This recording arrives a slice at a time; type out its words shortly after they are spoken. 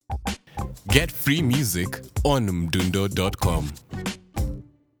Get free music on mdundo.com.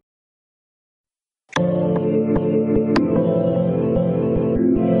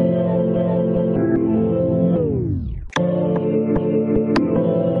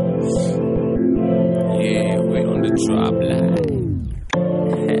 Yeah, we on the drop line.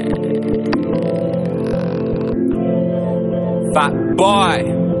 Fat boy.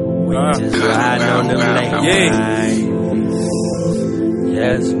 We just riding on the lane. Yeah.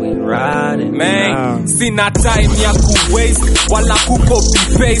 Yes, we riding. Man, sina time ya ku-waste, wala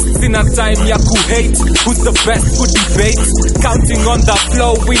ku-copy-paste. Sina time ya ku-hate, who's the best for debate? Counting on the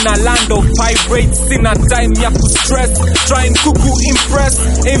flow in a land of vibrates. Sina time ya ku-stress, trying to impress.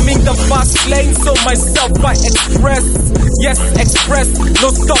 Aiming the fast lane, so myself I express. Yes, express, no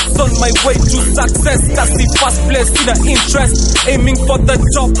stops on my way to success. That's the first place in the interest. Aiming for the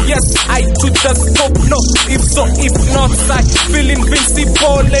top, yes, I to the scope. No, if so, if not, I feel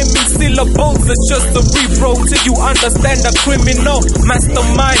invincible. Aiming syllables are just a rebro till you understand the criminal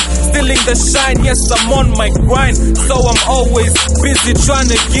mastermind. Stealing the shine, yes, I'm on my grind. So I'm always busy trying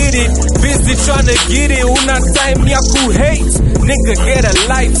to get it. Busy trying to get it. Una time ya ku hate. Nigga, get a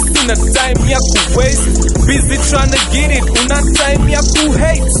life. Sina time ya ku waste. Busy trying to get it. Una time ya ku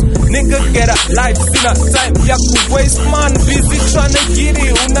hate. Nigga, get a life. Sina time ya ku waste. Man, busy trying to get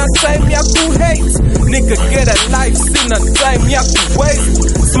it. Una time ya ku hate. Nigga, get a life. Sina time ya ku waste.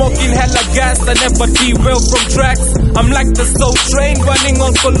 Smoking hella gas, I never derail from tracks. I'm like the soul train running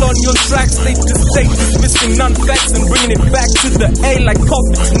on colonial tracks. They just take dismissing non-facts and bringing it back to the A like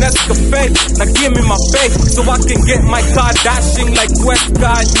coffee to Nescafe. Now give me my faith so I can get my car dashing like West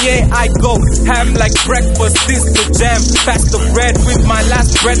Kanye. I go ham like breakfast, this the jam. Pass the bread with my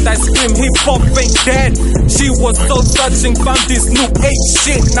last breath. I scream hip hop ain't dead. She was so touching, found this new age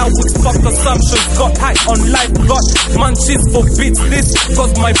shit. Now it's fuck assumptions, got high on life, got munchies for beats. This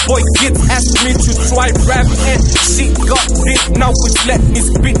cause my boy Girrit asked me to try rap and she got it. Now it's let me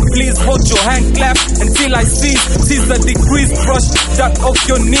spit. Please hold your hand clap until I see the degrees. Brush that off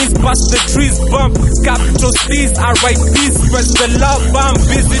your knees, bust the trees, bump capital C's. I write peace, press the love. I'm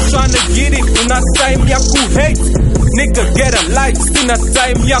busy trying to get it. Una time ya ku hate. Nigga, get a life. Sina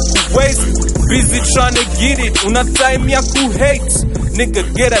time ya ku waste. Busy trying to get it. Una time ya ku hate. Nigga,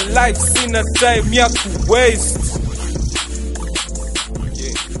 get a life. Sina time ya ku waste.